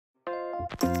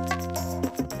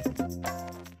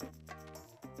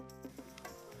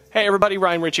Hey everybody,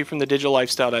 Ryan Ritchie from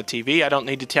thedigital-lifestyle.tv. I don't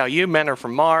need to tell you, men are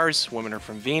from Mars, women are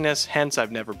from Venus, hence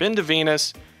I've never been to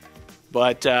Venus,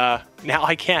 but now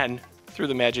I can through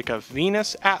the magic of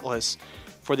Venus Atlas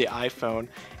for the iPhone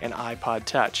and iPod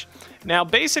Touch. Now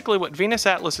basically what Venus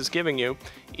Atlas is giving you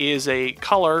is a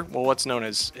color, well what's known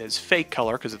as fake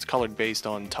color because it's colored based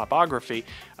on topography,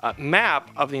 map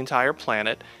of the entire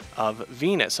planet of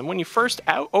Venus. And when you first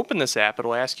open this app,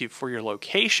 it'll ask you for your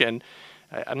location.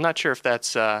 I'm not sure if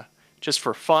that's just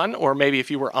for fun, or maybe if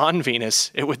you were on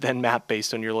Venus, it would then map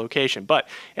based on your location. But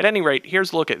at any rate,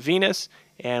 here's a look at Venus,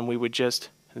 and we would just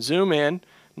zoom in,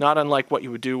 not unlike what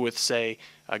you would do with, say,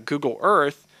 Google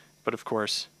Earth, but of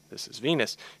course, this is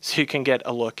Venus, so you can get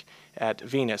a look at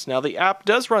Venus. Now, the app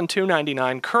does run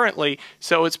 $2.99 currently,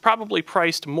 so it's probably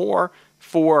priced more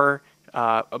for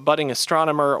a budding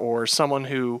astronomer or someone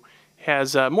who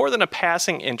has more than a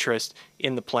passing interest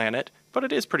in the planet. But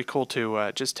it is pretty cool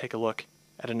to just take a look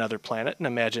at another planet and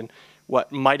imagine what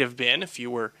might have been if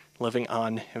you were living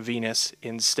on Venus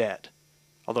instead.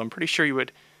 Although I'm pretty sure you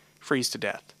would freeze to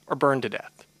death or burn to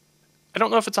death. I don't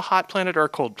know if it's a hot planet or a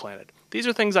cold planet. These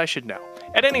are things I should know.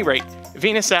 At any rate,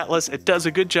 Venus Atlas, it does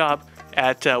a good job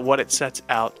at what it sets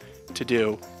out to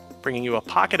do, bringing you a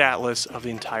pocket atlas of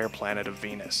the entire planet of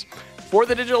Venus. For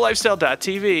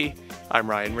thedigital-lifestyle.tv, I'm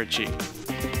Ryan Ritchie.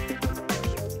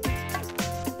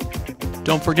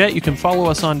 Don't forget, you can follow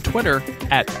us on Twitter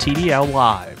at TDL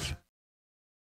Live.